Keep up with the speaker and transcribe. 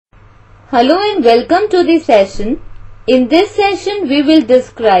Hello and welcome to the session. In this session we will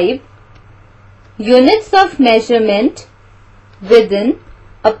describe units of measurement within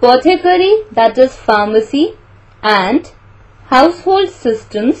apothecary, that is pharmacy, and household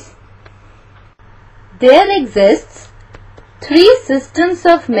systems. There exists three systems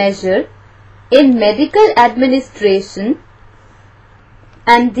of measure in medical administration,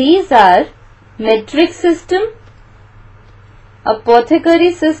 and these are metric system,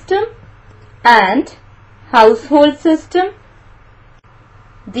 apothecary system, and household system.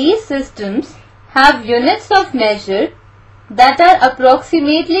 These systems have units of measure that are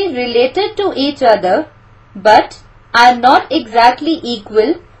approximately related to each other but are not exactly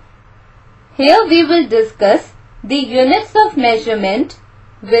equal. Here we will discuss the units of measurement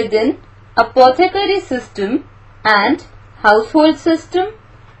within apothecary system and household system.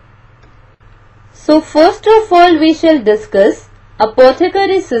 So first of all we shall discuss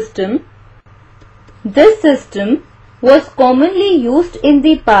apothecary system. This system was commonly used in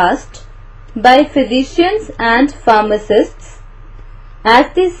the past by physicians and pharmacists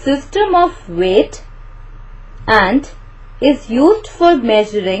as the system of weight and is used for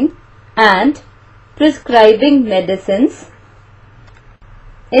measuring and prescribing medicines.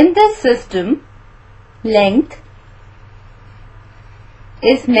 In this system, length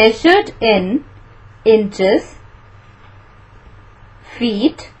is measured in inches,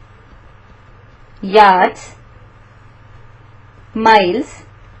 feet, yards, miles,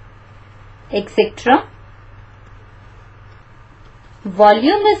 etc.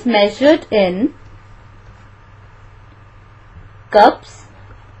 Volume is measured in cups,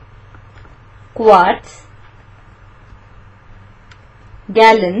 quarts,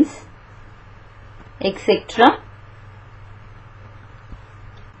 gallons, etc.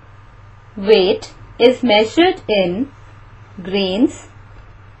 Weight is measured in grains,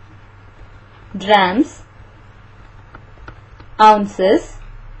 drams, ounces,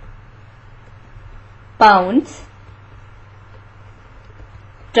 pounds,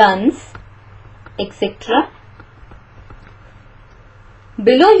 tons, etc.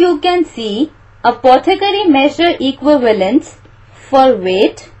 Below you can see apothecary measure equivalents for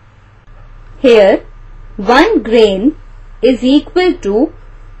weight. Here 1 grain is equal to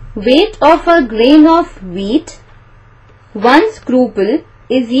weight of a grain of wheat. 1 scruple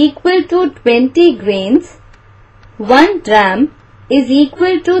is equal to 20 grains. 1 dram is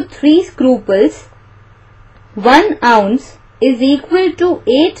equal to 3 scruples. 1 ounce is equal to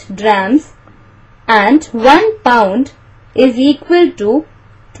 8 drams, and 1 pound is equal to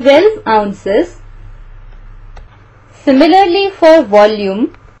 12 ounces. Similarly, for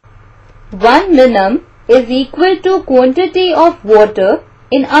volume, 1 minimum is equal to quantity of water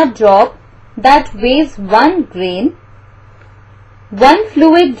in a drop that weighs 1 grain. 1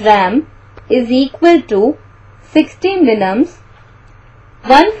 fluid dram is equal to 60 minims.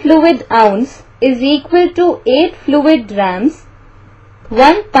 1 fluid ounce is equal to 8 fluid drams.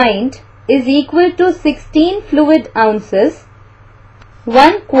 1 pint is equal to 16 fluid ounces.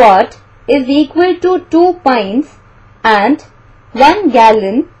 1 quart is equal to 2 pints, and 1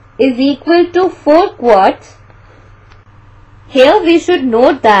 gallon is equal to 4 quarts. Here we should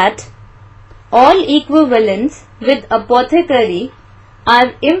note that all equivalents with apothecary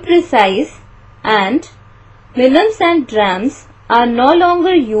are imprecise and minims and drams are no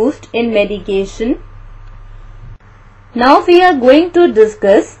longer used in medication. Now we are going to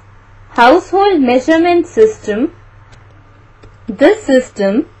discuss household measurement system. This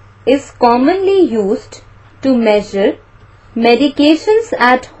system is commonly used to measure medications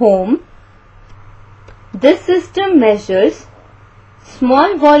at home. This system measures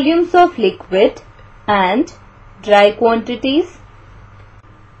small volumes of liquid and dry quantities.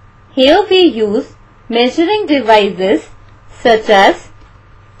 Here we use measuring devices such as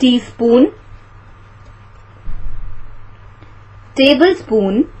teaspoon,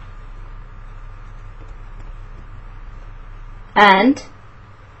 tablespoon, and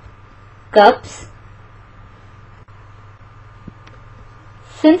cups.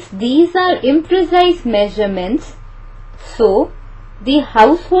 Since these are imprecise measurements, so the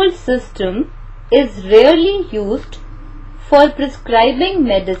household system is rarely used for prescribing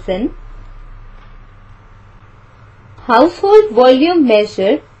medicine. Household volume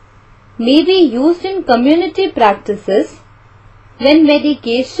measure may be used in community practices when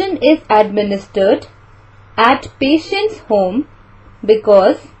medication is administered at patient's home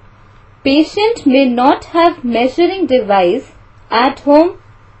because patient may not have measuring device at home.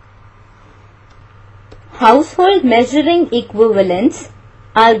 Household measuring equivalents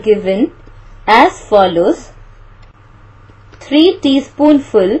are given as follows: 3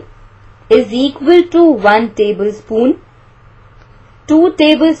 teaspoonful is equal to 1 tablespoon. 2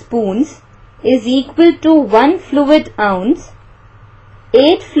 tablespoons is equal to 1 fluid ounce.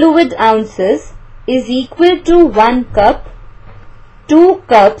 8 fluid ounces is equal to 1 cup. 2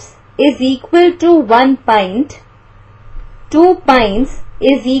 cups is equal to 1 pint. 2 pints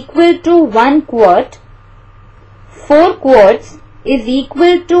is equal to 1 quart. 4 quarts is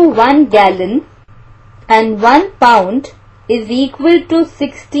equal to 1 gallon. And 1 pound is equal to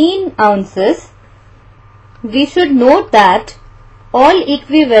 16 ounces. We should note that all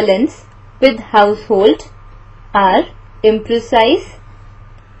equivalents with household are imprecise.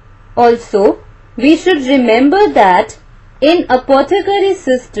 Also, we should remember that in apothecary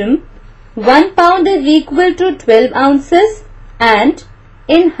system, 1 pound is equal to 12 ounces and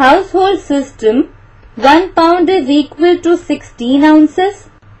in household system, 1 pound is equal to 16 ounces.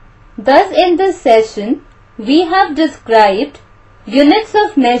 Thus, in this session, we have described units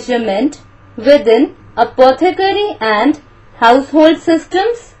of measurement within apothecary and household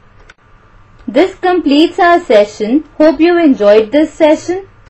systems. This completes our session. Hope you enjoyed this session.